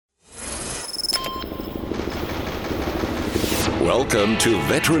Welcome to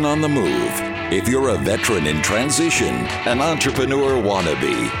Veteran on the Move. If you're a veteran in transition, an entrepreneur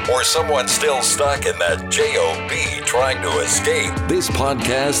wannabe, or someone still stuck in that job trying to escape, this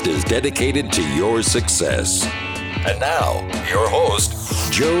podcast is dedicated to your success. And now, your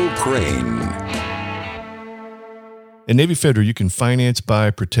host, Joe Crane. At Navy Federal, you can finance, buy,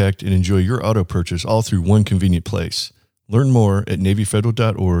 protect, and enjoy your auto purchase all through one convenient place. Learn more at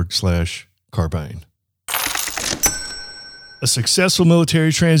NavyFederal.org/carbine. A successful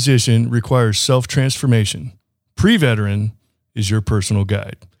military transition requires self-transformation. Pre-Veteran is your personal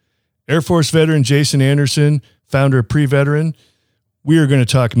guide. Air Force veteran Jason Anderson, founder of Pre-Veteran, we are going to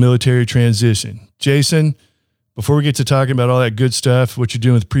talk military transition. Jason, before we get to talking about all that good stuff, what you're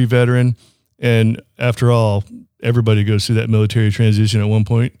doing with Pre-Veteran, and after all, everybody goes through that military transition at one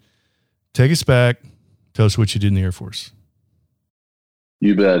point, take us back. Tell us what you did in the Air Force.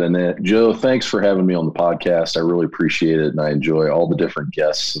 You bet. And Joe, thanks for having me on the podcast. I really appreciate it. And I enjoy all the different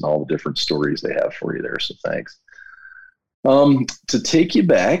guests and all the different stories they have for you there. So thanks. To take you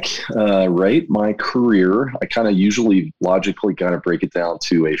back, my career, I kind of usually logically kind of break it down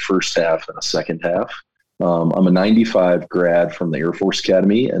to a first half and a second half. I'm a 95 grad from the Air Force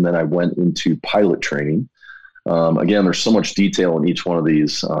Academy, and then I went into pilot training. Again, there's so much detail in each one of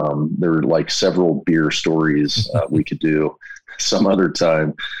these. There are like several beer stories we could do some other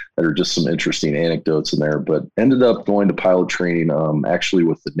time that are just some interesting anecdotes in there, but ended up going to pilot training actually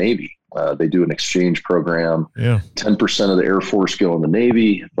with the Navy. They do an exchange program. 10% of the Air Force go in the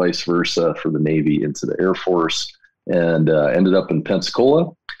Navy, vice versa for the Navy into the Air Force, and ended up in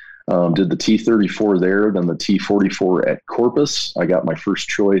Pensacola. Did the T-34 there, then the T-44 at Corpus. I got my first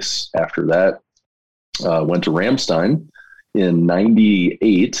choice after that. Went to Ramstein in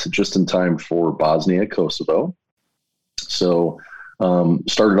 98, just in time for Bosnia, Kosovo. So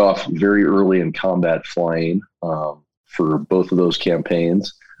started off very early in combat flying for both of those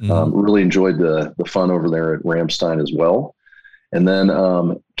campaigns. Really enjoyed the fun over there at Ramstein as well. And then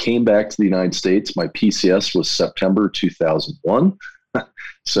came back to the United States. My PCS was September 2001.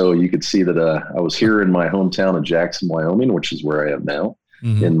 So you could see that I was here in my hometown of Jackson, Wyoming, which is where I am now.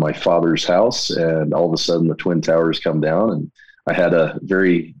 In my father's house, and all of a sudden the Twin Towers come down, and I had a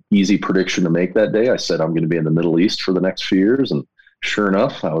very easy prediction to make that day. I said, I'm going to be in the Middle East for the next few years. And sure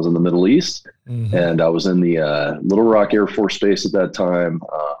enough, I was in the Middle East, and I was in the Little Rock Air Force Base at that time,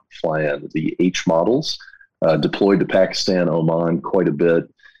 flying the H models, deployed to Pakistan, Oman quite a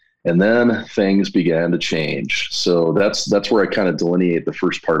bit. And then things began to change. So that's where I kind of delineate the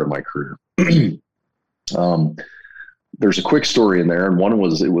first part of my career. There's a quick story in there, and one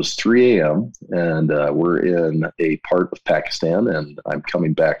was, it was 3 a.m. and we're in a part of Pakistan, and I'm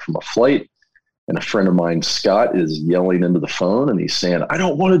coming back from a flight, and a friend of mine, Scott, is yelling into the phone, and he's saying, I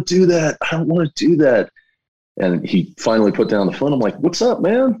don't want to do that. I don't want to do that. And he finally put down the phone. I'm like, what's up,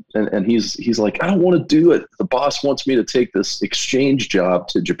 man? And he's like, I don't want to do it. The boss wants me to take this exchange job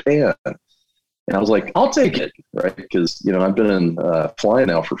to Japan. And I was like, I'll take it, right? Because, I've been in flying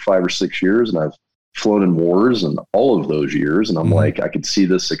now for 5 or 6 years, and I've flown in wars and all of those years. And I'm like, I could see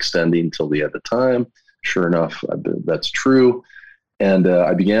this extending till the end of time. Sure enough, that's true. And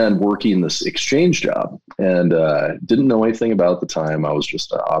I began working this exchange job, and didn't know anything about it at the time. I was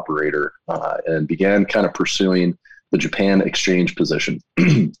just an operator, and began kind of pursuing the Japan exchange position.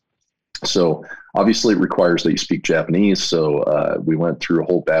 So obviously it requires that you speak Japanese. So we went through a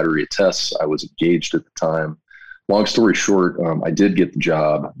whole battery of tests. I was engaged at the time. Long story short, I did get the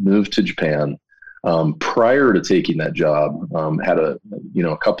job, moved to Japan. Prior to taking that job, had a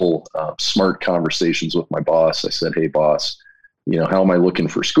couple smart conversations with my boss. I said, hey boss, how am I looking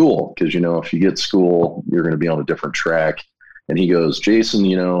for school? Because, if you get school, you're going to be on a different track. And he goes, Jason,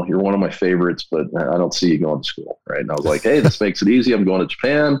 you're one of my favorites, but I don't see you going to school. Right. And I was like, hey, this makes it easy. I'm going to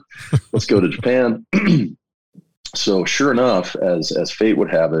Japan. Let's go to Japan. So sure enough, as fate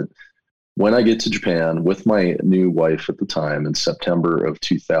would have it, when I get to Japan with my new wife at the time in September of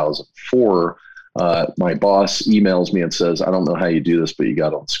 2004, my boss emails me and says, I don't know how you do this, but you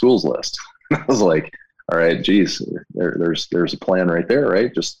got on the schools list. I was like, all right, geez, there's a plan right there,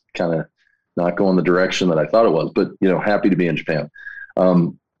 right? Just kind of not going the direction that I thought it was, but, happy to be in Japan.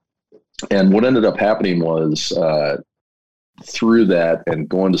 And what ended up happening was through that and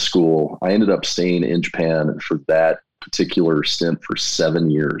going to school, I ended up staying in Japan for that particular stint for 7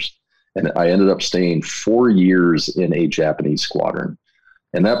 years. And I ended up staying 4 years in a Japanese squadron.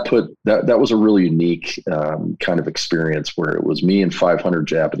 And that was a really unique kind of experience where it was me and 500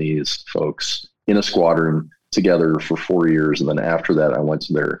 Japanese folks in a squadron together for 4 years. And then after that, I went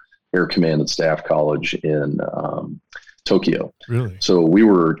to their Air Command and Staff College in Tokyo. Really? So we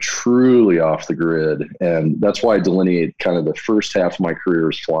were truly off the grid. And that's why I delineate kind of the first half of my career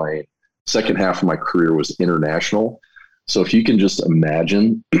was flying. Second half of my career was international. So if you can just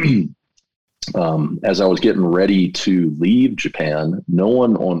imagine, as I was getting ready to leave Japan, no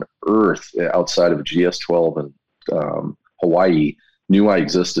one on earth outside of GS-12 and Hawaii knew I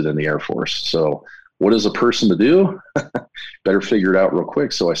existed in the Air Force. So what is a person to do? Better figure it out real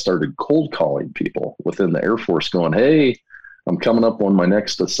quick. So I started cold calling people within the Air Force going, hey, I'm coming up on my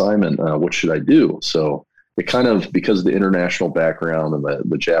next assignment. What should I do? So it kind of, because of the international background and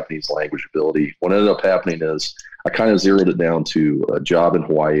the Japanese language ability, what ended up happening is I kind of zeroed it down to a job in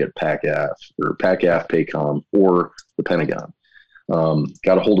Hawaii at PACAF or PACAF, PACOM, or the Pentagon.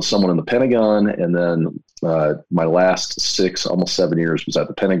 Got a hold of someone in the Pentagon, and then my last almost 7 years was at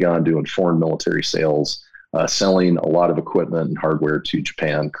the Pentagon doing foreign military sales, selling a lot of equipment and hardware to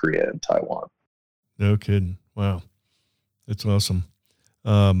Japan, Korea, and Taiwan. No kidding. Wow. That's awesome.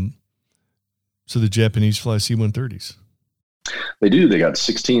 So the Japanese fly C-130s? They do. They got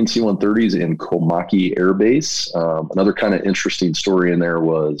 16 C-130s in Komaki Air Base. Another kind of interesting story in there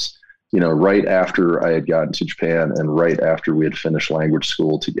was, right after I had gotten to Japan and right after we had finished language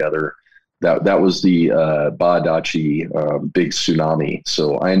school together, that was the Badachi big tsunami.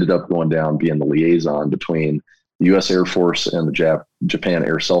 So I ended up going down being the liaison between the U.S. Air Force and the Japan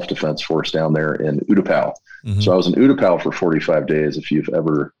Air Self-Defense Force down there in Utapao. Mm-hmm. So I was in Utapao for 45 days. If you've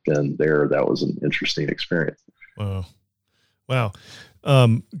ever been there, that was an interesting experience. Wow.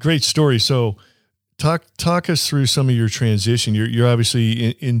 Great story. So talk us through some of your transition. You're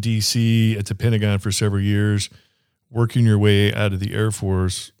obviously in DC at the Pentagon for several years, working your way out of the Air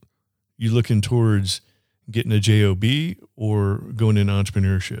Force. You looking towards getting a JOB or going into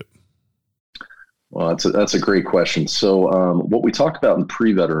entrepreneurship? Well, that's a great question. So what we talk about in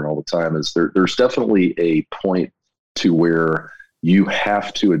pre-veteran all the time is there's definitely a point to where you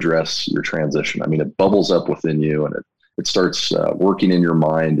have to address your transition. I mean, it bubbles up within you and it starts working in your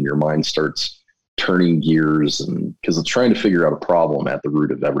mind, and your mind starts turning gears, and because it's trying to figure out a problem at the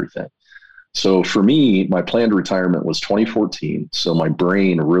root of everything. So for me, my planned retirement was 2014. So my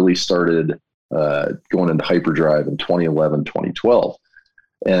brain really started going into hyperdrive in 2011, 2012.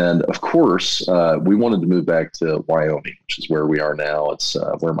 And of course, we wanted to move back to Wyoming, which is where we are now. It's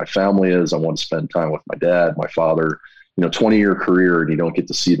where my family is. I want to spend time with my dad, my father. 20-year career, and you don't get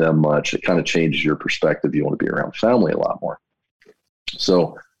to see them much. It kind of changes your perspective. You want to be around family a lot more.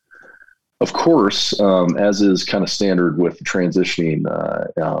 So, of course, as is kind of standard with transitioning,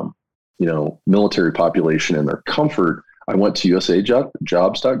 military population and their comfort, I went to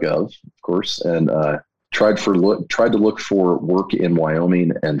usajobs.gov, of course, and tried to look for work in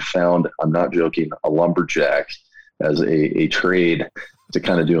Wyoming, and found, I'm not joking, a lumberjack as a trade to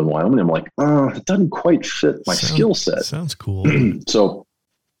kind of do in Wyoming. I'm like, it doesn't quite fit my skill set. Sounds cool. So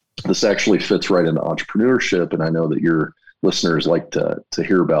this actually fits right into entrepreneurship. And I know that your listeners like to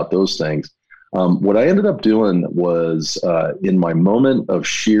hear about those things. What I ended up doing was in my moment of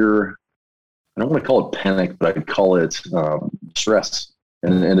sheer, I don't want to call it panic, but I'd call it stress.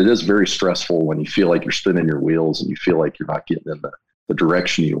 And it is very stressful when you feel like you're spinning your wheels and you feel like you're not getting in the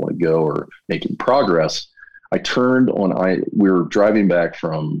direction you want to go or making progress. I turned we were driving back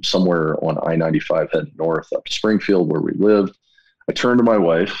from somewhere on I-95 heading north up to Springfield where we lived. I turned to my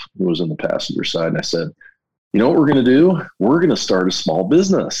wife, who was in the passenger side, and I said, you know what we're going to do? We're going to start a small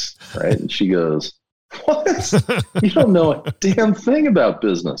business, right? And she goes, what? You don't know a damn thing about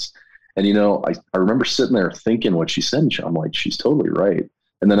business. And, I remember sitting there thinking what she said, and I'm like, she's totally right.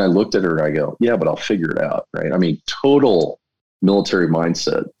 And then I looked at her and I go, yeah, but I'll figure it out, right? I mean, total military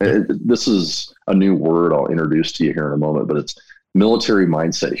mindset. This is a new word I'll introduce to you here in a moment, but it's military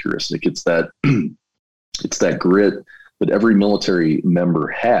mindset heuristic. It's that grit that every military member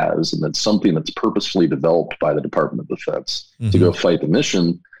has, and that's something that's purposefully developed by the Department of Defense to go fight the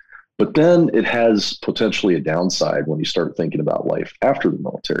mission. But then it has potentially a downside when you start thinking about life after the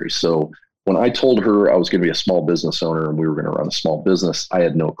military. So when I told her I was going to be a small business owner and we were going to run a small business, I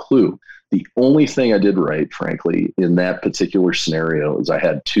had no clue. The only thing I did right, frankly, in that particular scenario is I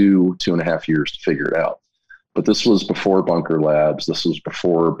had 2.5 years to figure it out. But this was before Bunker Labs. This was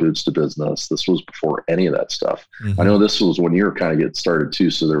before Boots to Business. This was before any of that stuff. I know this was when you were kind of getting started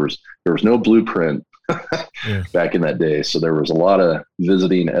too. So there was no blueprint back in that day. So there was a lot of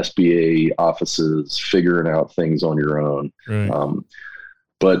visiting SBA offices, figuring out things on your own. Right.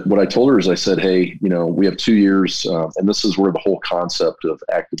 But what I told her is I said, hey, we have 2 years, and this is where the whole concept of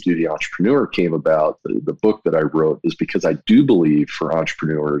active duty entrepreneur came about. The book that I wrote is because I do believe for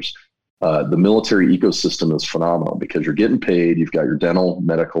entrepreneurs, the military ecosystem is phenomenal because you're getting paid. You've got your dental,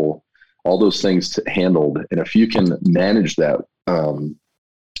 medical, all those things handled. And if you can manage that,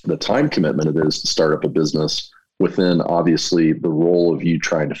 the time commitment it is to start up a business within obviously the role of you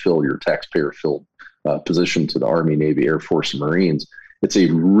trying to fill your taxpayer filled position to the Army, Navy, Air Force, and Marines, it's a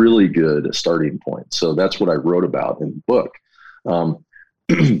really good starting point. So that's what I wrote about in the book.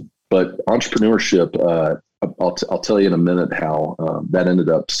 But entrepreneurship, I'll tell you in a minute how that ended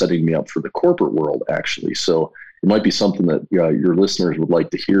up setting me up for the corporate world, actually. So it might be something that your listeners would like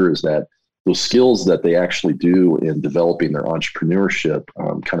to hear, is that those skills that they actually do in developing their entrepreneurship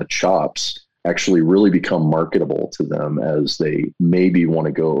kind of chops actually really become marketable to them as they maybe want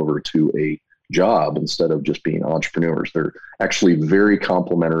to go over to a job instead of just being entrepreneurs. They're actually very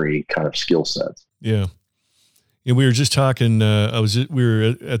complementary kind of skill sets. Yeah. And we were just talking, we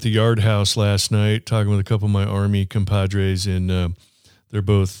were at the Yard House last night talking with a couple of my Army compadres, and they're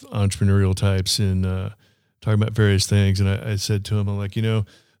both entrepreneurial types, and talking about various things. And I said to them, I'm like,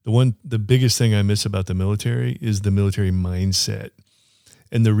 the biggest thing I miss about the military is the military mindset.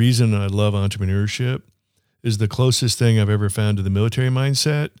 And the reason I love entrepreneurship is the closest thing I've ever found to the military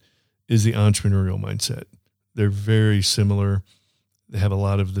mindset is the entrepreneurial mindset. They're very similar. They have a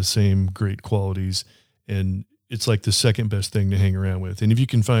lot of the same great qualities, and it's like the second best thing to hang around with. And if you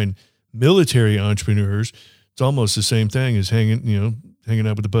can find military entrepreneurs, it's almost the same thing as hanging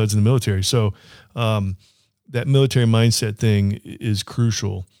out with the buds in the military. So that military mindset thing is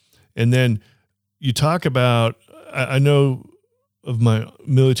crucial. And then you talk about, I know of my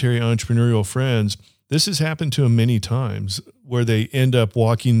military entrepreneurial friends, this has happened to them many times, where they end up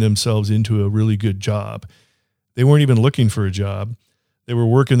walking themselves into a really good job. They weren't even looking for a job. They were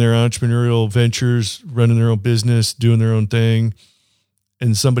working their entrepreneurial ventures, running their own business, doing their own thing.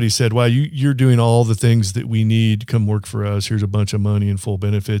 And somebody said, wow, you're doing all the things that we need. Come work for us. Here's a bunch of money and full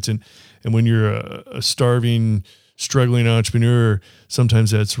benefits. And when you're a starving, struggling entrepreneur,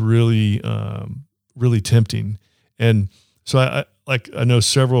 sometimes that's really, really tempting. And so I know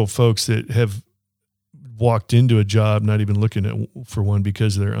several folks that have walked into a job not even looking for one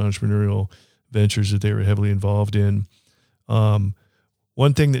because of their entrepreneurial ventures that they were heavily involved in.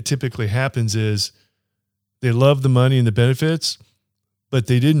 One thing that typically happens is they love the money and the benefits, but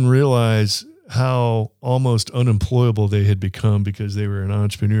they didn't realize how almost unemployable they had become because they were an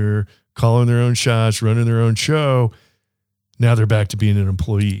entrepreneur, calling their own shots, running their own show. Now they're back to being an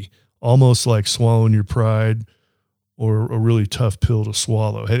employee, almost like swallowing your pride, or a really tough pill to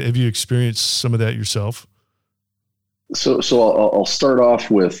swallow. Have you experienced some of that yourself? So I'll start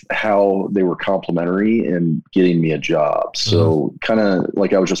off with how they were complimentary in getting me a job. So kind of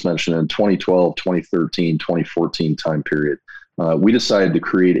like I was just mentioning, 2012, 2013, 2014 time period, we decided to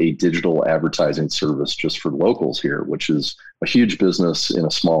create a digital advertising service just for locals here, which is a huge business in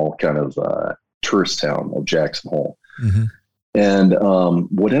a small kind of tourist town of Jackson Hole. Mm-hmm. And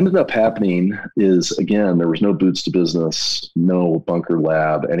what ended up happening is, again, there was no boots to business, no bunker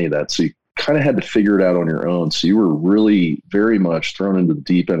lab, any of that. So you kind of had to figure it out on your own. So you were really very much thrown into the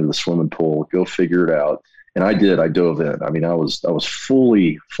deep end of the swimming pool, go figure it out. And I did, I dove in. I mean, I was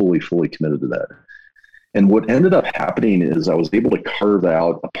fully committed to that. And what ended up happening is I was able to carve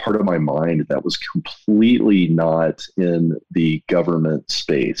out a part of my mind that was completely not in the government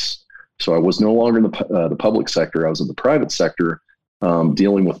space. So I was no longer in the public sector. I was in the private sector,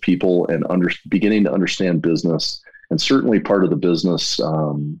 dealing with people and beginning to understand business. And certainly part of the business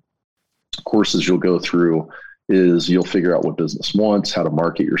courses you'll go through is you'll figure out what business wants, how to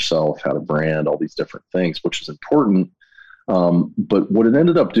market yourself, how to brand, all these different things, which is important. But what it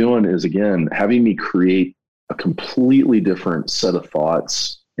ended up doing is, again, having me create a completely different set of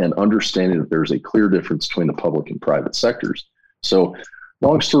thoughts and understanding that there's a clear difference between the public and private sectors. So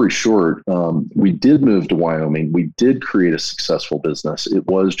long story short, we did move to Wyoming. We did create a successful business. It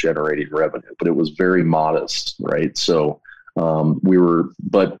was generating revenue, but it was very modest, right? So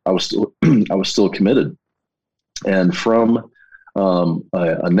but I was still committed. And from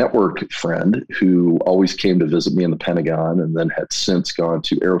a network friend who always came to visit me in the Pentagon and then had since gone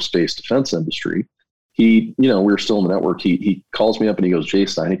to aerospace defense industry, we were still in the network. He calls me up and he goes,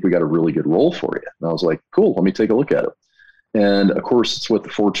 Jason, I think we got a really good role for you. And I was like, cool, let me take a look at it. And of course, it's with the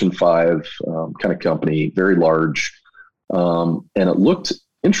Fortune 5 kind of company, very large. And it looked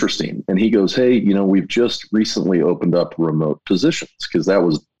interesting. And he goes, hey, we've just recently opened up remote positions, because that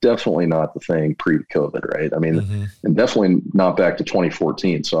was definitely not the thing pre-COVID, right? I mean, and definitely not back to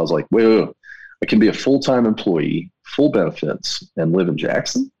 2014. So I was like, wait, I can be a full-time employee, full benefits, and live in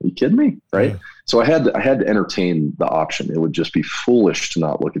Jackson? Are you kidding me? Right? Yeah. So I had to entertain the option. It would just be foolish to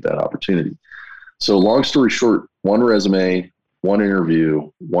not look at that opportunity. So long story short, one resume, one interview,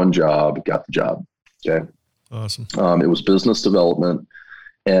 one job, got the job. Okay. Awesome. It was business development.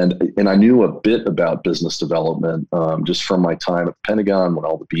 And I knew a bit about business development just from my time at the Pentagon when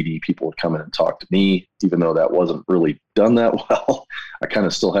all the BD people would come in and talk to me, even though that wasn't really done that well. I kind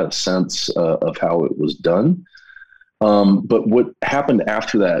of still had a sense of how it was done. But what happened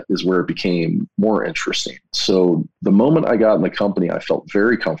after that is where it became more interesting. So the moment I got in the company, I felt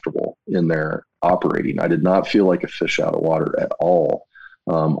very comfortable in there operating. I did not feel like a fish out of water at all.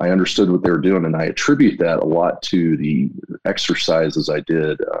 I understood what they were doing, and I attribute that a lot to the exercises I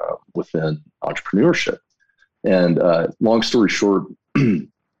did within entrepreneurship. And long story short,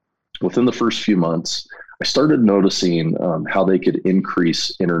 within the first few months, I started noticing how they could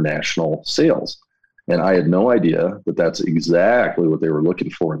increase international sales. And I had no idea that that's exactly what they were looking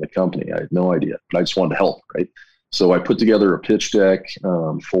for in the company. I had no idea, but I just wanted to help, right? So I put together a pitch deck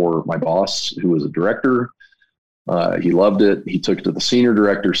for my boss, who was a director. He loved it. He took it to the senior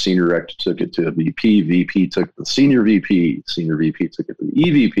director took it to a VP took it to the senior VP took it to the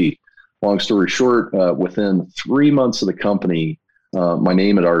EVP. Long story short, within 3 months of the company, my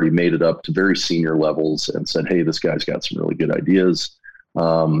name had already made it up to very senior levels and said, hey, this guy's got some really good ideas.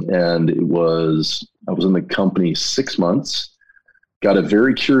 And I was in the company 6 months, got a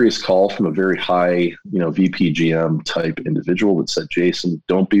very curious call from a very high, VP GM type individual that said, Jason,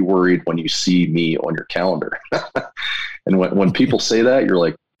 don't be worried when you see me on your calendar. And when people say that, you're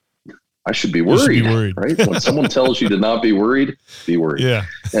like, I should be worried, right? When someone tells you to not be worried, be worried. Yeah.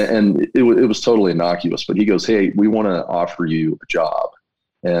 And it was totally innocuous, but he goes, hey, we want to offer you a job.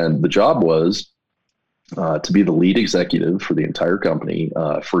 And the job was to be the lead executive for the entire company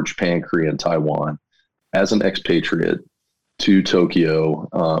for Japan, Korea, and Taiwan as an expatriate to Tokyo,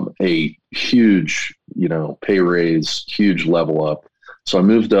 a huge, pay raise, huge level up. So I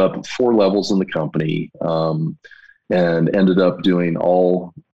moved up 4 levels in the company and ended up doing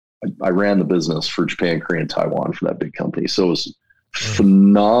I ran the business for Japan, Korea, and Taiwan for that big company. So it was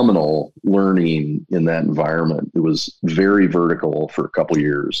phenomenal learning in that environment. It was very vertical for a couple of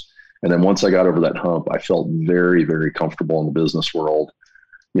years. And then once I got over that hump, I felt very, very comfortable in the business world.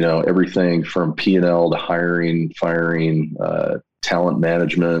 Everything from P&L to hiring, firing, talent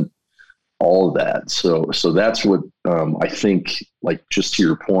management, all of that. So that's what I think, like, just to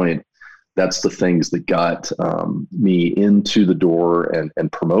your point, that's the things that got me into the door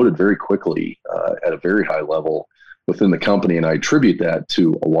and promoted very quickly at a very high level within the company. And I attribute that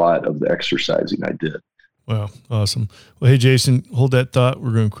to a lot of the exercising I did. Wow. Awesome. Well, hey, Jason, hold that thought.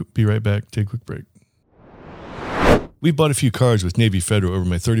 We're going to be right back. Take a quick break. We bought a few cars with Navy Federal over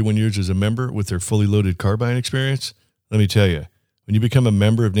my 31 years as a member with their fully loaded car buying experience. Let me tell you, when you become a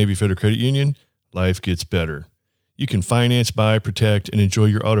member of Navy Federal Credit Union, life gets better. You can finance, buy, protect, and enjoy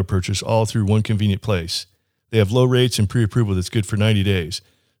your auto purchase all through one convenient place. They have low rates and pre-approval that's good for 90 days,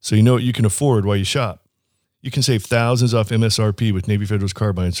 so you know what you can afford while you shop. You can save thousands off MSRP with Navy Federal's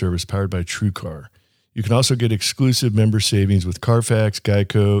car buying service powered by TrueCar. You can also get exclusive member savings with Carfax,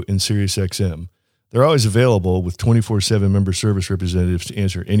 Geico, and SiriusXM. They're always available with 24/7 member service representatives to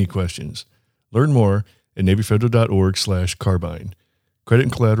answer any questions. Learn more at NavyFederal.org/carbine. Credit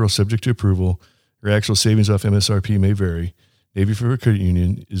and collateral subject to approval. Your actual savings off MSRP may vary. Navy Federal Credit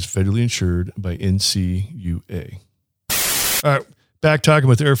Union is federally insured by NCUA. All right, back talking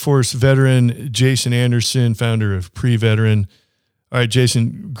with Air Force veteran Jason Anderson, founder of Pre-Veteran. All right,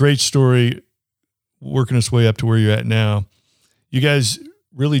 Jason, great story, working its way up to where you're at now. You guys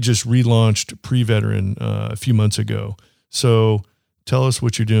really just relaunched Pre-Veteran a few months ago. So tell us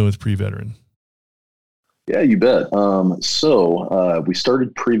what you're doing with Pre-Veteran. Yeah, you bet. So we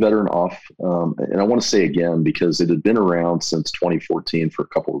started Pre-Veteran off, and I want to say again, because it had been around since 2014 for a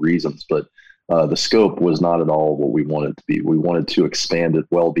couple of reasons, but the scope was not at all what we wanted to be. We wanted to expand it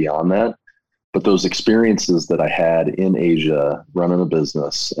well beyond that. But those experiences that I had in Asia, running a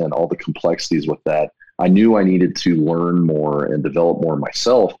business and all the complexities with that, I knew I needed to learn more and develop more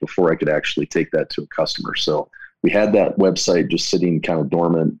myself before I could actually take that to a customer. So we had that website just sitting kind of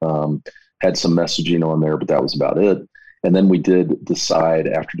dormant, had some messaging on there, but that was about it. And then we did decide,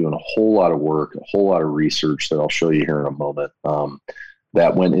 after doing a whole lot of work, a whole lot of research that I'll show you here in a moment,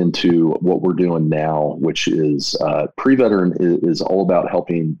 that went into what we're doing now, which is Pre-Veteran is all about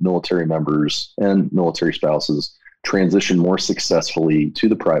helping military members and military spouses transition more successfully to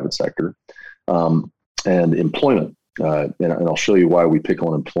the private sector. And employment, and I'll show you why we pick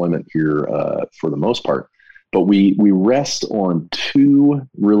on employment here for the most part. But we rest on 2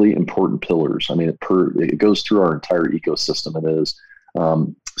 really important pillars. I mean, it goes through our entire ecosystem. It is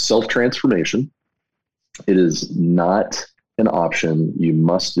self-transformation. It is not an option. You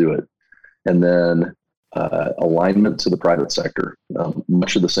must do it. And then alignment to the private sector,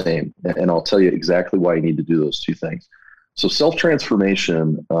 much of the same. And I'll tell you exactly why you need to do those 2 things. So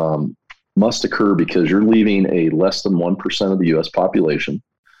self-transformation must occur because you're leaving a less than 1% of the U.S. population.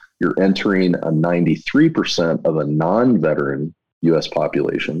 You're entering a 93% of a non-veteran U.S.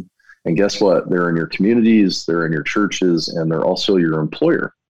 population. And guess what? They're in your communities, they're in your churches, and they're also your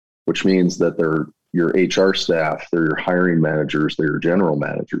employer, which means that they're your HR staff, they're your hiring managers, they're your general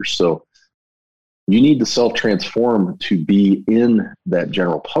managers. So you need to self-transform to be in that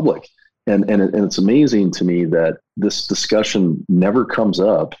general public. And it's amazing to me that this discussion never comes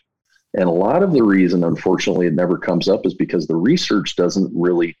up. And a lot of the reason, unfortunately, it never comes up is because the research doesn't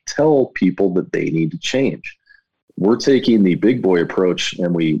really tell people that they need to change. We're taking the big boy approach,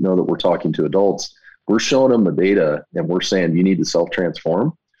 and we know that we're talking to adults. We're showing them the data, and we're saying you need to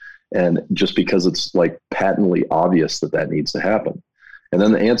self-transform. And just because it's like patently obvious that that needs to happen. And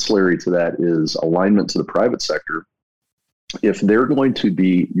then the ancillary to that is alignment to the private sector. If they're going to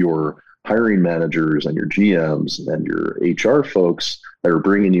be your hiring managers and your GMs and your HR folks that are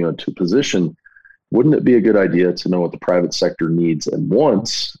bringing you into a position, wouldn't it be a good idea to know what the private sector needs and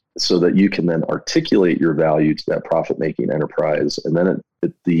wants so that you can then articulate your value to that profit-making enterprise? And then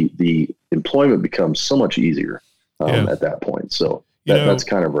the employment becomes so much easier at that point. So that's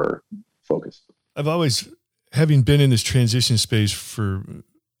kind of our focus. I've always, having been in this transition space for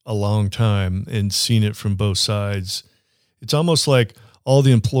a long time and seen it from both sides, it's almost like all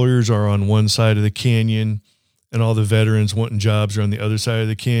the employers are on one side of the canyon and all the veterans wanting jobs are on the other side of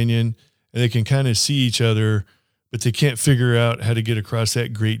the canyon, and they can kind of see each other, but they can't figure out how to get across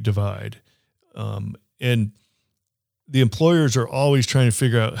that great divide. And the employers are always trying to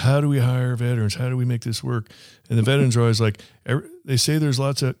figure out, how do we hire veterans? How do we make this work? And the veterans are always like, they say there's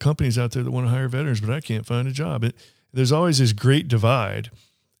lots of companies out there that want to hire veterans, but I can't find a job. There's always this great divide,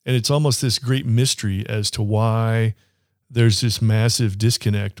 and it's almost this great mystery as to why there's this massive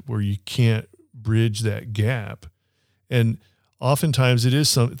disconnect where you can't bridge that gap. And oftentimes it is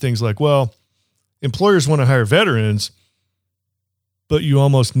some things like, well, employers want to hire veterans, but you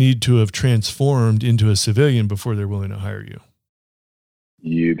almost need to have transformed into a civilian before they're willing to hire you.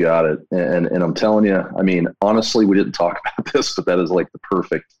 You got it. And I'm telling you, I mean, honestly, we didn't talk about this, but that is like the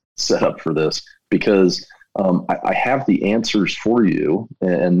perfect setup for this, because I have the answers for you.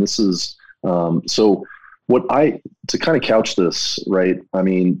 And this is, so to kind of couch this, right? I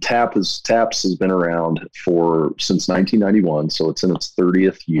mean, TAPS has been around since 1991. So it's in its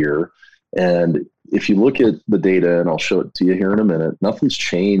 30th year. And if you look at the data, and I'll show it to you here in a minute, nothing's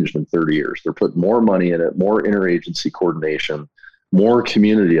changed in 30 years. They're putting more money in it, more interagency coordination, more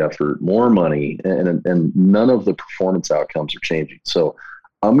community effort, more money, and none of the performance outcomes are changing. So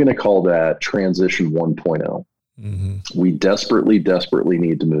I'm going to call that transition 1.0. Mm-hmm. We desperately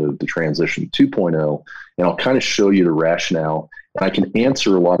need to move to transition 2.0, and I'll kind of show you the rationale. And I can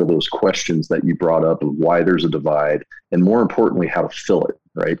answer a lot of those questions that you brought up of why there's a divide, and more importantly, how to fill it,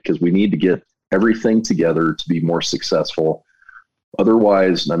 right? Because we need to get everything together to be more successful.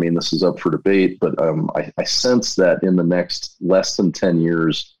 Otherwise, I mean, this is up for debate, but I sense that in the next less than 10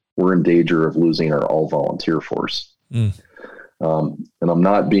 years, we're in danger of losing our all-volunteer force. Mm. And I'm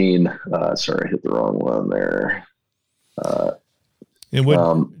not being, sorry, I hit the wrong one there. And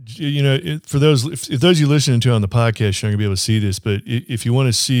what, for those, if those you listening to on the podcast, you're not gonna be able to see this, but if you want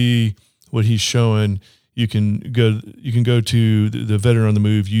to see what he's showing, you can go to the Veteran on the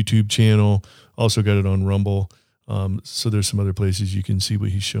Move YouTube channel. Also got it on Rumble. So there's some other places you can see what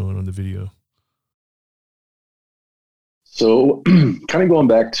he's showing on the video. So kind of going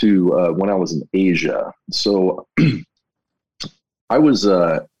back to when I was in Asia. So I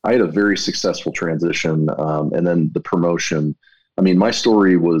had a very successful transition, and then the promotion. I mean, my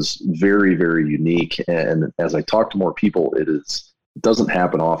story was very, very unique. And as I talk to more people, it doesn't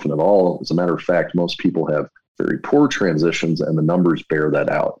happen often at all. As a matter of fact, most people have very poor transitions, and the numbers bear that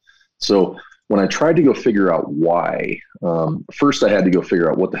out. So when I tried to go figure out why, first I had to go figure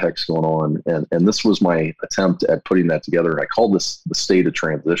out what the heck's going on. And this was my attempt at putting that together. I called this the state of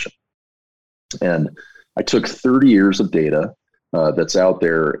transition. And I took 30 years of data that's out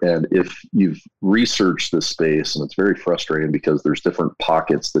there. And if you've researched this space, and it's very frustrating because there's different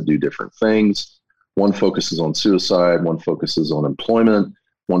pockets that do different things. One focuses on suicide, one focuses on employment,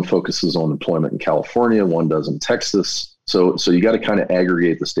 one focuses on employment in California, one does in Texas. So you got to kind of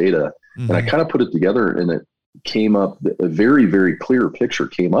aggregate this data. Mm-hmm. And I kind of put it together, and it came up, a very, very clear picture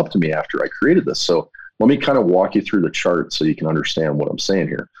came up to me after I created this. So let me kind of walk you through the chart so you can understand what I'm saying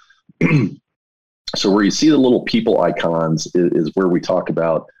here. So where you see the little people icons is where we talk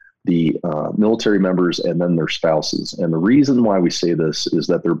about the military members and then their spouses. And the reason why we say this is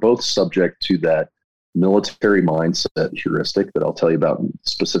that they're both subject to that military mindset heuristic that I'll tell you about in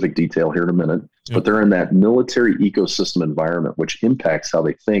specific detail here in a minute. Yep. But they're in that military ecosystem environment, which impacts how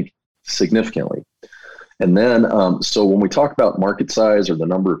they think significantly. And then, so when we talk about market size or the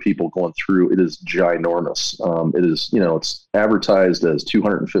number of people going through, it is ginormous. It is, it's advertised as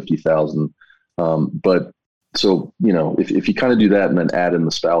 250,000. But so, if you kind of do that and then add in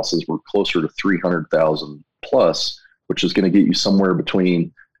the spouses, we're closer to 300,000 plus, which is going to get you somewhere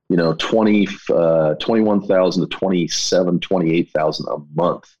between, 21,000 to 27, 28,000 a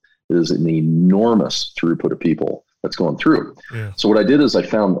month. It is an enormous throughput of people that's going through. Yeah. So what I did is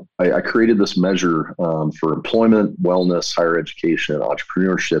I created this measure for employment, wellness, higher education, and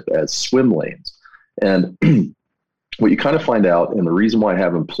entrepreneurship as swim lanes. And what you kind of find out, and the reason why I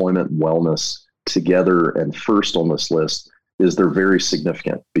have employment and wellness together and first on this list is they're very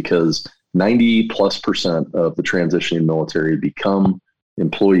significant, because 90+% of the transitioning military become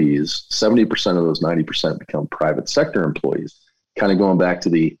employees. 70% of those 90% become private sector employees. Kind of going back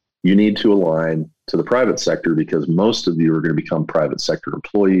to you need to align to the private sector, because most of you are going to become private sector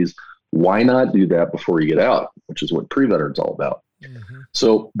employees. Why not do that before you get out, which is what pre-veteran's all about. Mm-hmm.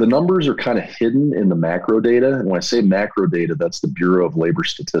 So the numbers are kind of hidden in the macro data. And when I say macro data, that's the Bureau of Labor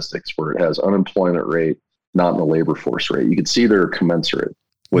Statistics, where it has unemployment rate, not in the labor force rate. You can see they're commensurate,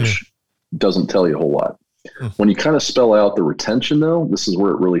 which doesn't tell you a whole lot. Mm-hmm. When you kind of spell out the retention, though, this is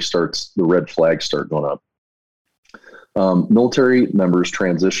where it really starts, the red flags start going up. Military members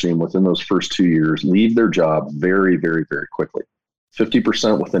transitioning within those first 2 years leave their job very, very, very quickly.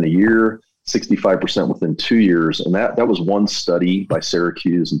 50% within a year, 65% within 2 years. And that was one study by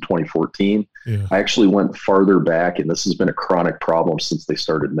Syracuse in 2014. Yeah. I actually went farther back, and this has been a chronic problem since they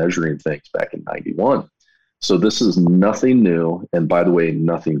started measuring things back in 91. So this is nothing new. And by the way,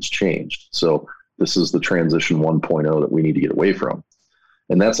 nothing's changed. So this is the transition 1.0 that we need to get away from.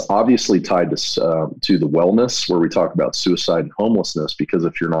 And that's obviously tied to the wellness, where we talk about suicide and homelessness, because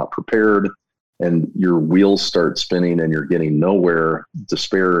if you're not prepared and your wheels start spinning and you're getting nowhere,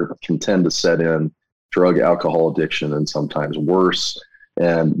 despair can tend to set in, drug, alcohol addiction, and sometimes worse.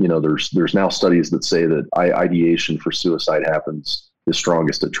 And, there's now studies that say that ideation for suicide happens the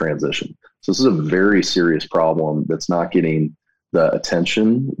strongest at transition. So this is a very serious problem that's not getting the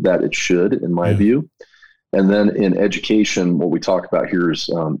attention that it should, in my view. And then in education, what we talk about here is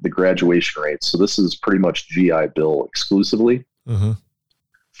the graduation rate. So this is pretty much GI Bill exclusively. Mm-hmm.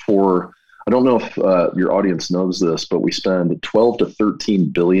 I don't know if your audience knows this, but we spend $12 to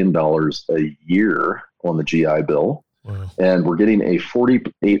 $13 billion a year on the GI Bill. Wow. And we're getting a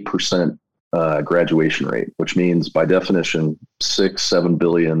 48% graduation rate, which means by definition, $6-7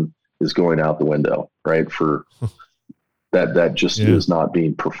 billion is going out the window, right? For that just is not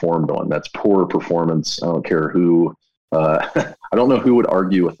being performed on. That's poor performance. I don't care who, I don't know who would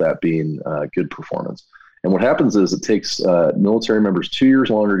argue with that being good performance. And what happens is it takes military members 2 years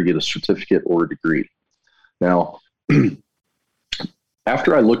longer to get a certificate or a degree. Now,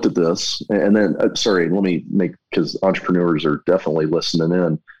 after I looked at this, and then, because entrepreneurs are definitely listening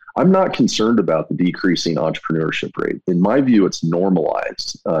in, I'm not concerned about the decreasing entrepreneurship rate. In my view, it's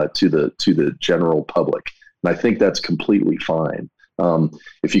normalized to the general public. And I think that's completely fine.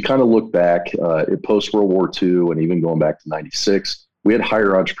 If you kind of look back at post-World War II and even going back to 96, we had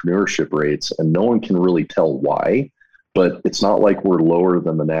higher entrepreneurship rates, and no one can really tell why. But it's not like we're lower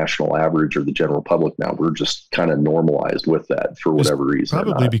than the national average or the general public now. We're just kind of normalized with that for whatever reason.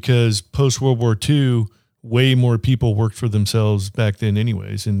 Probably because post-World War II, way more people worked for themselves back then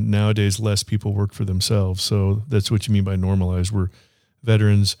anyways, and nowadays less people work for themselves. So that's what you mean by normalized. We're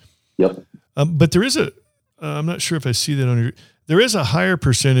veterans. Yep. But there is I'm not sure if I see that there is a higher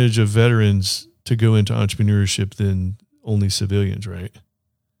percentage of veterans to go into entrepreneurship than only civilians, right?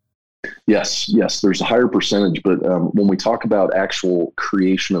 Yes. There's a higher percentage, but when we talk about actual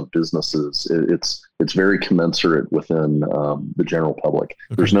creation of businesses, it's very commensurate within the general public.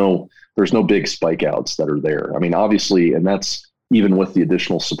 Okay. There's no big spike outs that are there. I mean, obviously, and that's even with the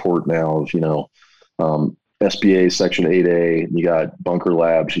additional support now of SBA Section 8A. You got Bunker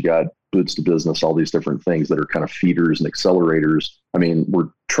Labs, you got Boots to Business, all these different things that are kind of feeders and accelerators. I mean, we're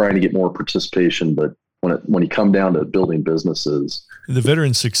trying to get more participation, but when you come down to building businesses, the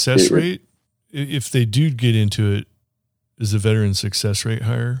veteran success rate, if they do get into it, is the veteran success rate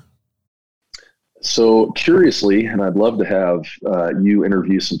higher? So curiously, and I'd love to have you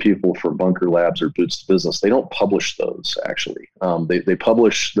interview some people for Bunker Labs or Boots to Business. They don't publish those, actually. They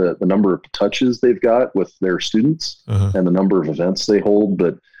publish the number of touches they've got with their students and the number of events they hold.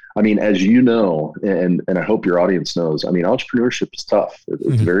 But I mean, as you know, and I hope your audience knows, I mean, entrepreneurship is tough.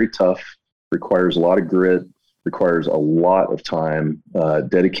 It's very tough, requires a lot of grit, requires a lot of time,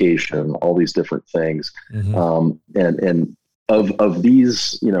 dedication, all these different things. And of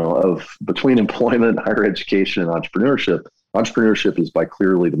these, of between employment, higher education, and entrepreneurship is by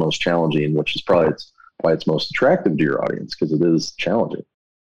clearly the most challenging, which is probably why it's most attractive to your audience, because it is challenging.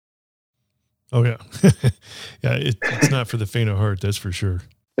 Oh yeah. Yeah. It's not for the faint of heart. That's for sure.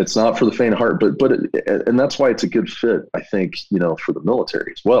 It's not for the faint of heart, and that's why it's a good fit, I think, for the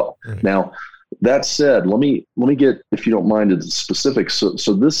military as well. Right. Now, that said, let me get, if you don't mind, into specifics.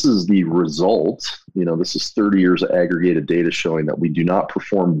 So this is the result. This is 30 years of aggregated data showing that we do not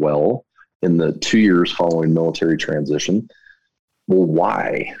perform well in the 2 years following military transition. Well,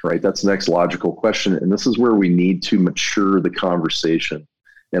 why? Right? That's the next logical question, and this is where we need to mature the conversation.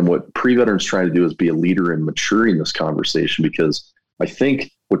 And what pre-veterans trying to do is be a leader in maturing this conversation, because I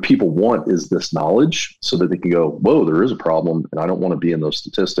think what people want is this knowledge so that they can go, whoa, there is a problem, and I don't want to be in those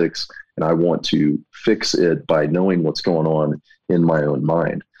statistics, and I want to fix it by knowing what's going on in my own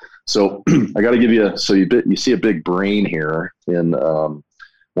mind. So I got to give you, you see a big brain here on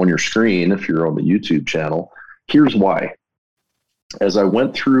your screen if you're on the YouTube channel. Here's why. As I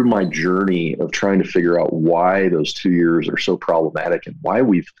went through my journey of trying to figure out why those 2 years are so problematic and why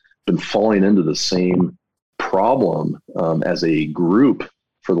we've been falling into the same problem as a group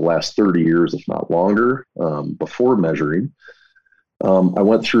for the last 30 years, if not longer, before measuring, I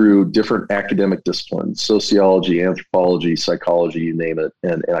went through different academic disciplines, sociology, anthropology, psychology, you name it,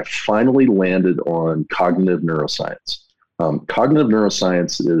 and I finally landed on cognitive neuroscience. Cognitive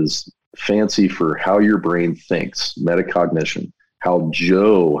neuroscience is fancy for how your brain thinks, metacognition, how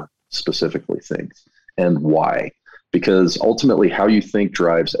Joe specifically thinks, and why. Because ultimately how you think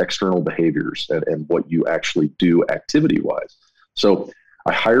drives external behaviors and what you actually do activity-wise. So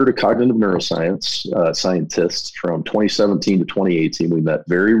I hired a cognitive neuroscience scientist from 2017 to 2018. We met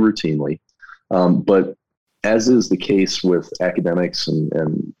very routinely. But as is the case with academics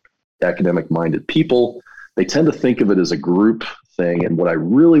and academic-minded people, they tend to think of it as a group thing. And what I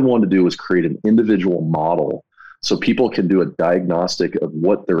really wanted to do was create an individual model so people can do a diagnostic of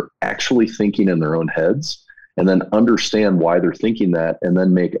what they're actually thinking in their own heads, and then understand why they're thinking that, and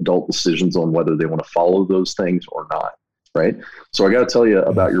then make adult decisions on whether they want to follow those things or not, right? So I got to tell you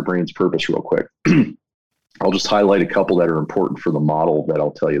about your brain's purpose real quick. I'll just highlight a couple that are important for the model that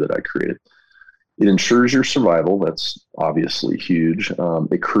I'll tell you that I created. It ensures your survival. That's obviously huge.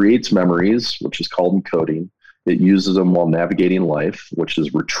 It creates memories, which is called encoding. It uses them while navigating life, which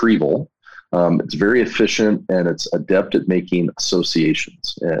is retrieval. It's very efficient, and it's adept at making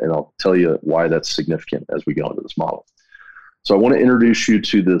associations. And I'll tell you why that's significant as we go into this model. So I want to introduce you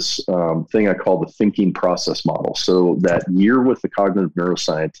to this thing I call the thinking process model. So that year with the cognitive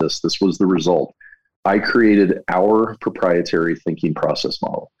neuroscientist, this was the result. I created our proprietary thinking process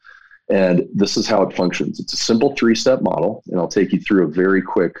model. And this is how it functions. It's a simple 3-step model, and I'll take you through a very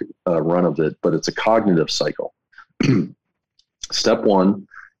quick run of it, but it's a cognitive cycle. Step 1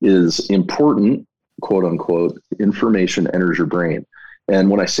 is important, quote unquote, information enters your brain. And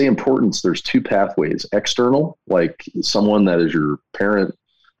when I say importance, there's 2 pathways. External, like someone that is your parent,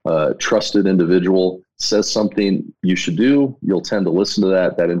 trusted individual says something you should do, you'll tend to listen to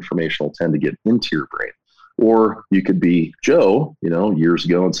that. That information will tend to get into your brain. Or you could be Joe, years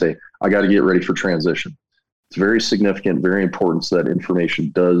ago, and say, I got to get ready for transition. It's very significant, very important, so that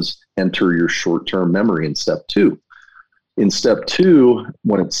information does enter your short-term memory in step 2. In step 2,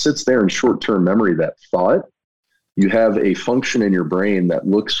 when it sits there in short-term memory, that thought, you have a function in your brain that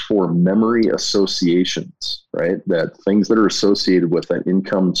looks for memory associations, right? That things that are associated with that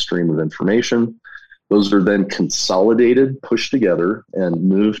income stream of information, those are then consolidated, pushed together, and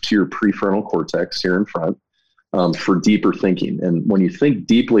moved to your prefrontal cortex here in front for deeper thinking. And when you think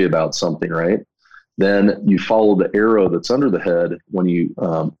deeply about something, right, then you follow the arrow that's under the head. When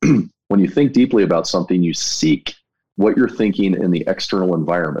you think deeply about something, you seek what you're thinking in the external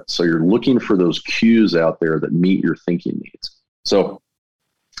environment. So you're looking for those cues out there that meet your thinking needs. So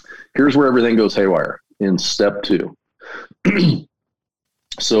here's where everything goes haywire in step 2.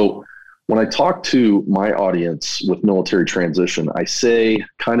 So when I talk to my audience with military transition, I say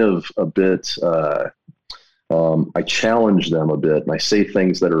kind of a bit, I challenge them a bit, and I say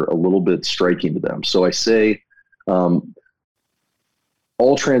things that are a little bit striking to them. So I say,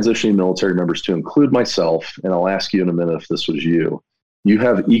 all transitioning military members, to include myself, and I'll ask you in a minute if this was you, you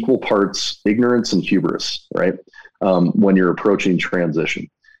have equal parts ignorance and hubris, right? When you're approaching transition.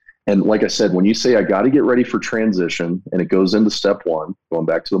 And like I said, when you say, I got to get ready for transition, and it goes into step 1, going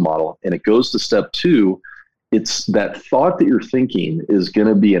back to the model, and it goes to step 2, it's that thought that you're thinking is going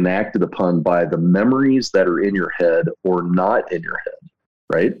to be enacted upon by the memories that are in your head or not in your head,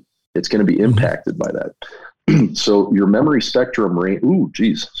 right? It's going to be impacted by that. So your memory spectrum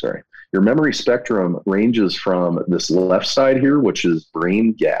Your memory spectrum ranges from this left side here, which is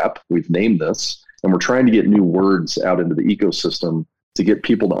brain gap. We've named this, and we're trying to get new words out into the ecosystem to get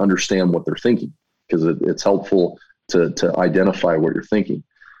people to understand what they're thinking, because it's helpful to identify what you're thinking.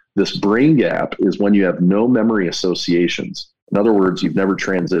 This brain gap is when you have no memory associations. In other words, you've never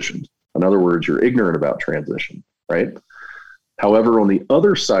transitioned. In other words, you're ignorant about transition, right? However, on the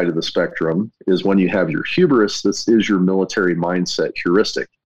other side of the spectrum is when you have your hubris. This is your military mindset heuristic,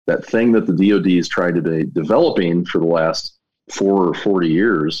 that thing that the DoD is trying to be developing for the last 4 or 40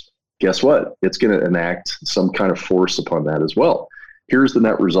 years. Guess what? It's going to enact some kind of force upon that as well. Here's the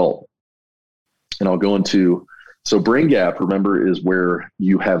net result. And I'll go into, so brain gap, remember, is where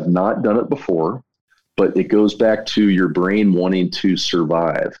you have not done it before, but it goes back to your brain wanting to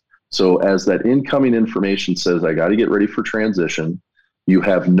survive. So as that incoming information says, I got to get ready for transition, you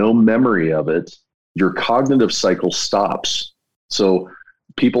have no memory of it, your cognitive cycle stops. So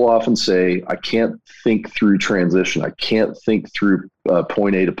people often say, I can't think through transition. I can't think through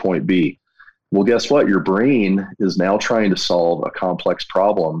point A to point B. Well, guess what? Your brain is now trying to solve a complex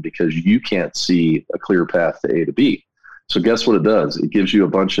problem because you can't see a clear path to A to B. So guess what it does? It gives you a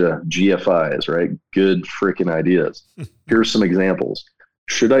bunch of GFIs, right? Good freaking ideas. Here's some examples.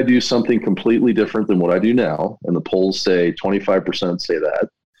 Should I do something completely different than what I do now? And the polls say 25% say that.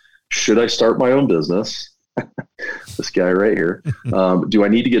 Should I start my own business? This guy right here. Do I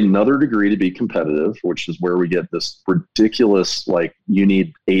need to get another degree to be competitive, which is where we get this ridiculous, like you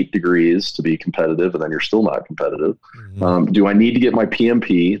need 8 degrees to be competitive and then you're still not competitive. Mm-hmm. Do I need to get my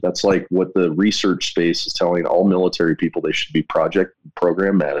PMP? That's like what the research space is telling all military people they should be project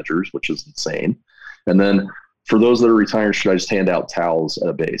program managers, which is insane. And then for those that are retired, should I just hand out towels at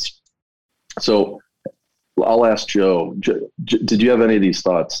a base? So I'll ask Joe, did you have any of these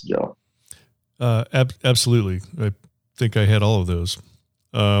thoughts, Joe? Absolutely. I think I had all of those.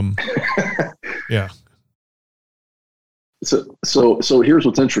 Yeah. So here's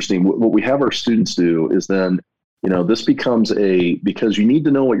what's interesting. What we have our students do is then, this becomes because you need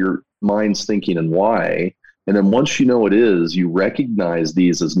to know what your mind's thinking and why. And then once you know what it is, you recognize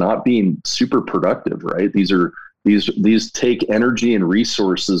these as not being super productive, right? These take energy and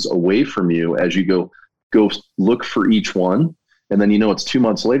resources away from you as you go look for each one. And then, it's 2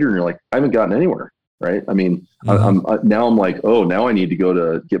 months later and you're like, I haven't gotten anywhere, right? I mean, mm-hmm. I'm like, oh, now I need to go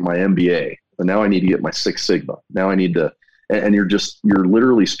to get my MBA. And now I need to get my Six Sigma. Now I need to, and you're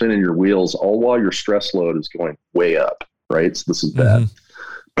literally spinning your wheels all while your stress load is going way up, right? So this is bad.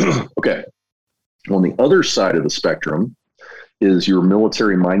 Mm-hmm. Okay. On the other side of the spectrum is your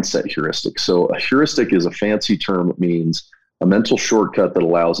military mindset heuristic. So a heuristic is a fancy term that means a mental shortcut that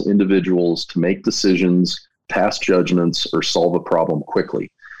allows individuals to make decisions, pass judgments, or solve a problem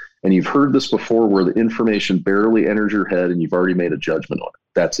quickly. And you've heard this before where the information barely enters your head and you've already made a judgment on it.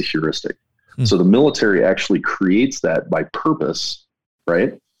 That's a heuristic. So the military actually creates that by purpose,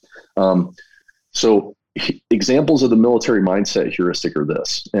 right? So examples of the military mindset heuristic are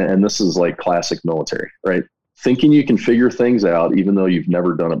this, and this is like classic military, right? Thinking you can figure things out even though you've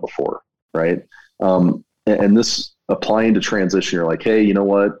never done it before, right? And this applying to transition, you're like, hey, you know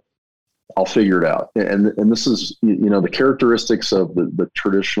what? I'll figure it out. And this is, the characteristics of the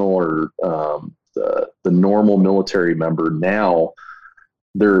traditional or the normal military member now.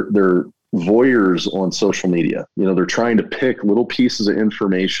 They're voyeurs on social media. They're trying to pick little pieces of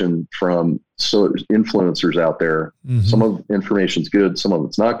information from influencers out there. Mm-hmm. Some of the information's good, some of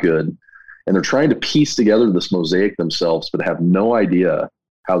it's not good. And they're trying to piece together this mosaic themselves, but have no idea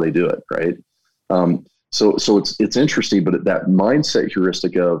how they do it, right? So it's interesting, but that mindset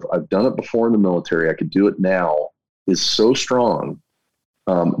heuristic of I've done it before in the military, I could do it now, is so strong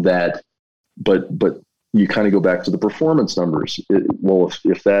that, but you kind of go back to the performance numbers.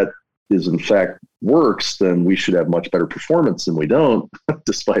 If that is in fact works, then we should have much better performance than we don't,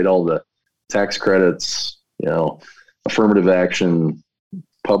 despite all the tax credits, affirmative action,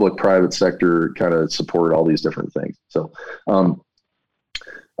 public, private sector kind of support, all these different things. So,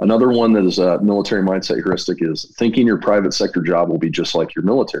 another one that is a military mindset heuristic is thinking your private sector job will be just like your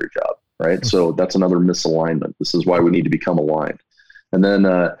military job, right? So that's another misalignment. This is why we need to become aligned. And then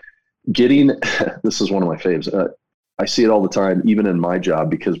this is one of my faves. I see it all the time, even in my job,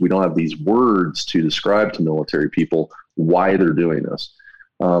 because we don't have these words to describe to military people why they're doing this.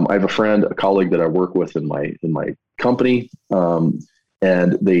 I have a colleague that I work with in my company,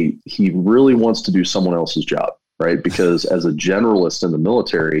 and he really wants to do someone else's job. Right? Because as a generalist in the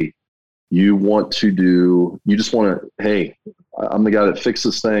military, you just want to, hey, I'm the guy that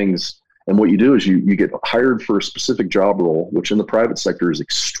fixes things. And what you do is you get hired for a specific job role, which in the private sector is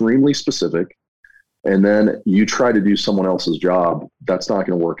extremely specific. and then you try to do someone else's job, that's not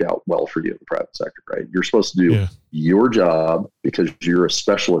going to work out well for you in the private sector, right? You're supposed to do your job because you're a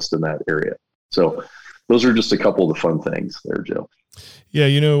specialist in that area. So those are just a couple of the fun things there, Joe. Yeah.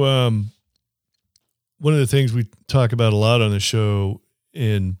 One of the things we talk about a lot on the show,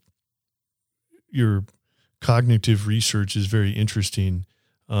 and your cognitive research is very interesting.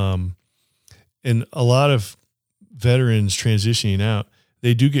 And a lot of veterans transitioning out,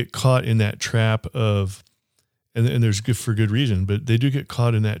 they do get caught in that trap of, and there's good for good reason, but they do get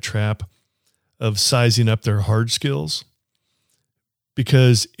caught in that trap of sizing up their hard skills,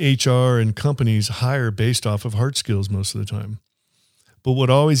 because HR and companies hire based off of hard skills most of the time. But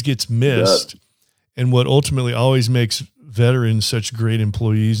what always gets missed, and what ultimately always makes veterans such great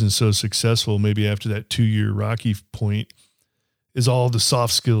employees and so successful, maybe after that 2-year Rocky point, is all the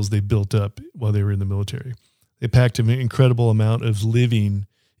soft skills they built up while they were in the military. They packed an incredible amount of living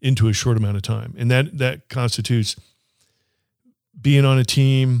into a short amount of time. And that constitutes being on a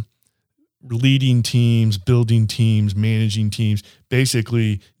team, leading teams, building teams, managing teams,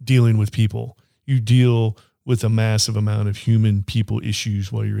 basically dealing with people. You deal with a massive amount of human people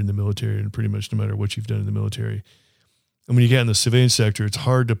issues while you're in the military, and pretty much no matter what you've done in the military. And when you get in the civilian sector, it's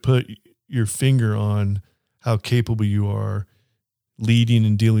hard to put your finger on how capable you are leading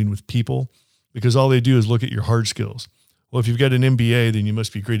and dealing with people, because all they do is look at your hard skills. Well, if you've got an MBA, then you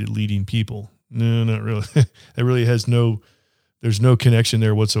must be great at leading people. No, not really. That really there's no connection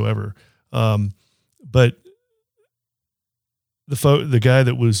there whatsoever. But the guy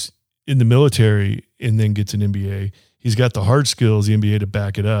that was in the military and then gets an MBA, he's got the hard skills, the MBA, to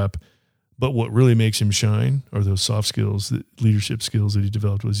back it up. But what really makes him shine are those soft skills, the leadership skills that he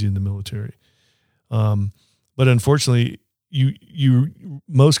developed was in the military. But unfortunately,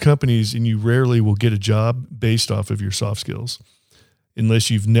 most companies, and you rarely will get a job based off of your soft skills unless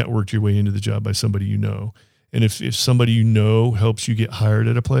you've networked your way into the job by somebody you know. And if somebody you know helps you get hired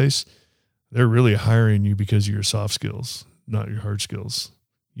at a place, they're really hiring you because of your soft skills, not your hard skills.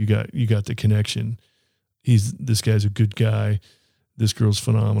 You got the connection. This guy's a good guy. This girl's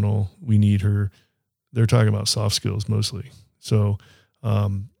phenomenal. We need her. They're talking about soft skills mostly. So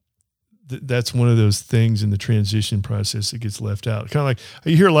that's one of those things in the transition process that gets left out. Kind of like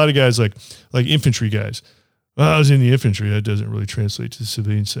you hear a lot of guys like infantry guys. Well, I was in the infantry. That doesn't really translate to the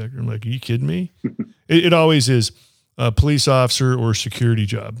civilian sector. I'm like, are you kidding me? It always is a police officer or security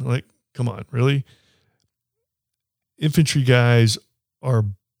job. I'm like, come on, really? Infantry guys are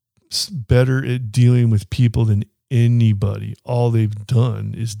better at dealing with people than anybody. All they've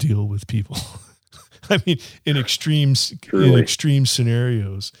done is deal with people. I mean, in extreme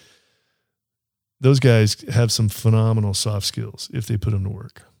scenarios, those guys have some phenomenal soft skills if they put them to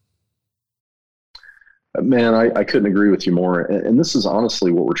work. Man, I couldn't agree with you more. And this is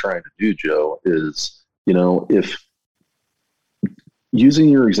honestly what we're trying to do, Joe, is, if using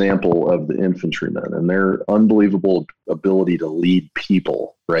your example of the infantrymen and their unbelievable ability to lead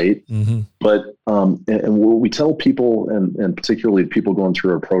people, right? Mm-hmm. But, and what we tell people, and particularly people going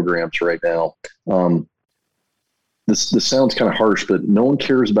through our programs right now, this sounds kind of harsh, but no one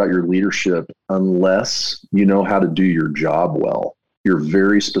cares about your leadership unless you know how to do your job well, your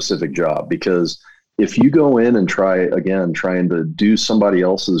very specific job. Because if you go in and trying to do somebody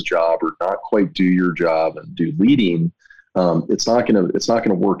else's job or not quite do your job and do leading, it's not going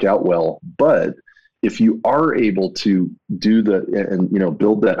to work out well. But if you are able to do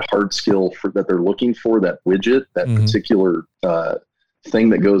build that hard skill that they're looking for, that widget, that mm-hmm. particular thing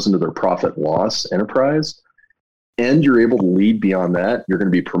that goes into their profit loss enterprise, and you're able to lead beyond that, you're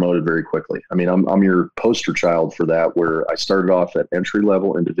going to be promoted very quickly. I mean, I'm your poster child for that, where I started off at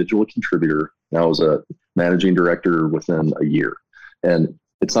entry-level individual contributor. Now I was a managing director within a year. And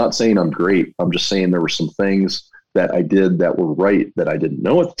it's not saying I'm great. I'm just saying there were some things that I did that were right that I didn't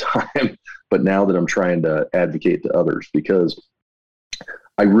know at the time, but now that I'm trying to advocate to others, because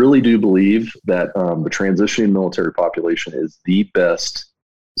I really do believe that the transitioning military population is the best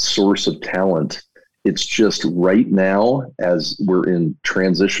source of talent. It's just right now, as we're in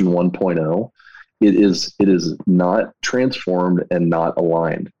transition 1.0, it is not transformed and not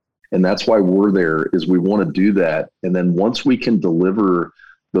aligned. And that's why we're there, is we want to do that. And then once we can deliver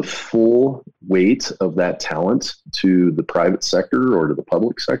the full weight of that talent to the private sector or to the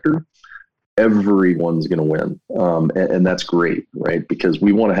public sector, everyone's going to win. And that's great, right? Because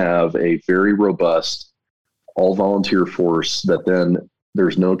we want to have a very robust, all volunteer force that then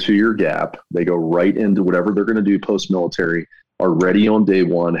there's no 2-year gap. They go right into whatever they're going to do post-military, are ready on day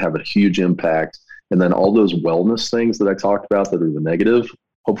one, have a huge impact. And then all those wellness things that I talked about that are the negative,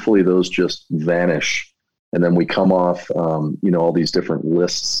 hopefully those just vanish And then we come off, all these different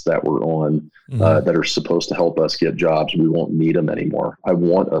lists that we're on that are supposed to help us get jobs. We won't need them anymore. I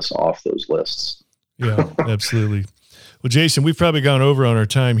want us off those lists. Yeah, absolutely. Well, Jason, we've probably gone over on our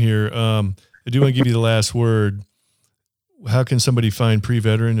time here. I do want to give you the last word. How can somebody find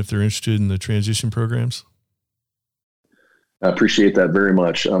Pre-Veteran if they're interested in the transition programs? I appreciate that very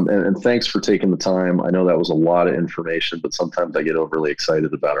much. And thanks for taking the time. I know that was a lot of information, but sometimes I get overly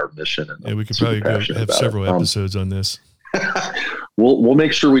excited about our mission. And we could probably have several episodes on this. We'll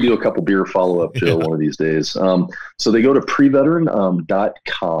make sure we do a couple beer follow-up, Joe, one of these days. So they go to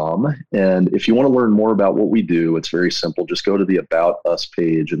preveteran.com. And if you want to learn more about what we do, it's very simple. Just go to the About Us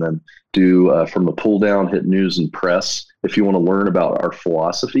page and then do from the pull down, hit news and press. If you want to learn about our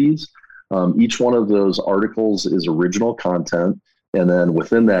philosophies, each one of those articles is original content. And then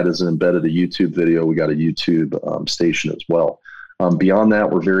within that is embedded a YouTube video. We got a YouTube station as well. Beyond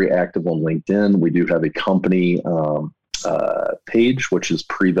that, we're very active on LinkedIn. We do have a company page, which is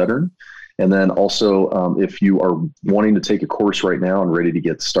Pre-Veteran. And then also, if you are wanting to take a course right now and ready to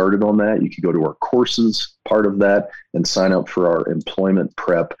get started on that, you can go to our courses part of that and sign up for our employment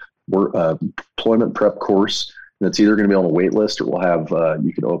prep course. And it's either going to be on the wait list or we'll have,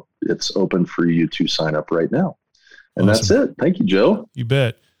 it's open for you to sign up right now. And Awesome. That's it. Thank you, Joe. You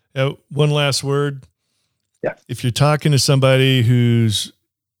bet. One last word. Yeah. If you're talking to somebody who's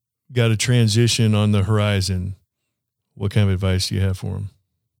got a transition on the horizon, what kind of advice do you have for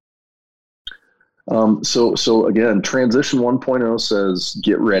them? So again, Transition 1.0 says,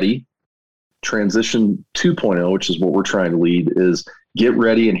 get ready. Transition 2.0, which is what we're trying to lead, is get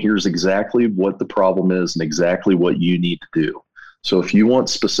ready. And here's exactly what the problem is and exactly what you need to do. So if you want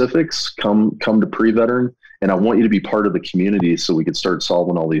specifics, come to Pre-Veteran, and I want you to be part of the community so we can start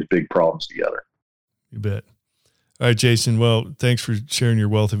solving all these big problems together. You bet. All right, Jason. Well, thanks for sharing your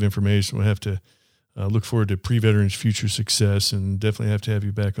wealth of information. We'll have to look forward to Pre-Veteran's future success, and definitely have to have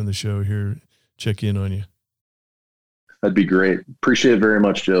you back on the show here, check in on you. That'd be great. Appreciate it very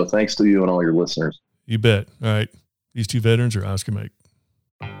much, Joe. Thanks to you and all your listeners. You bet. All right. These two veterans are Oscar Mike.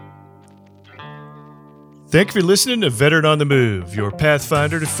 Thank you for listening to Veteran on the Move, your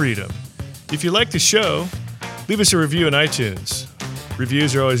pathfinder to freedom. If you like the show, leave us a review on iTunes.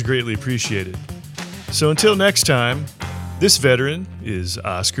 Reviews are always greatly appreciated. So until next time, this veteran is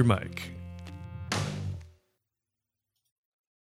Oscar Mike.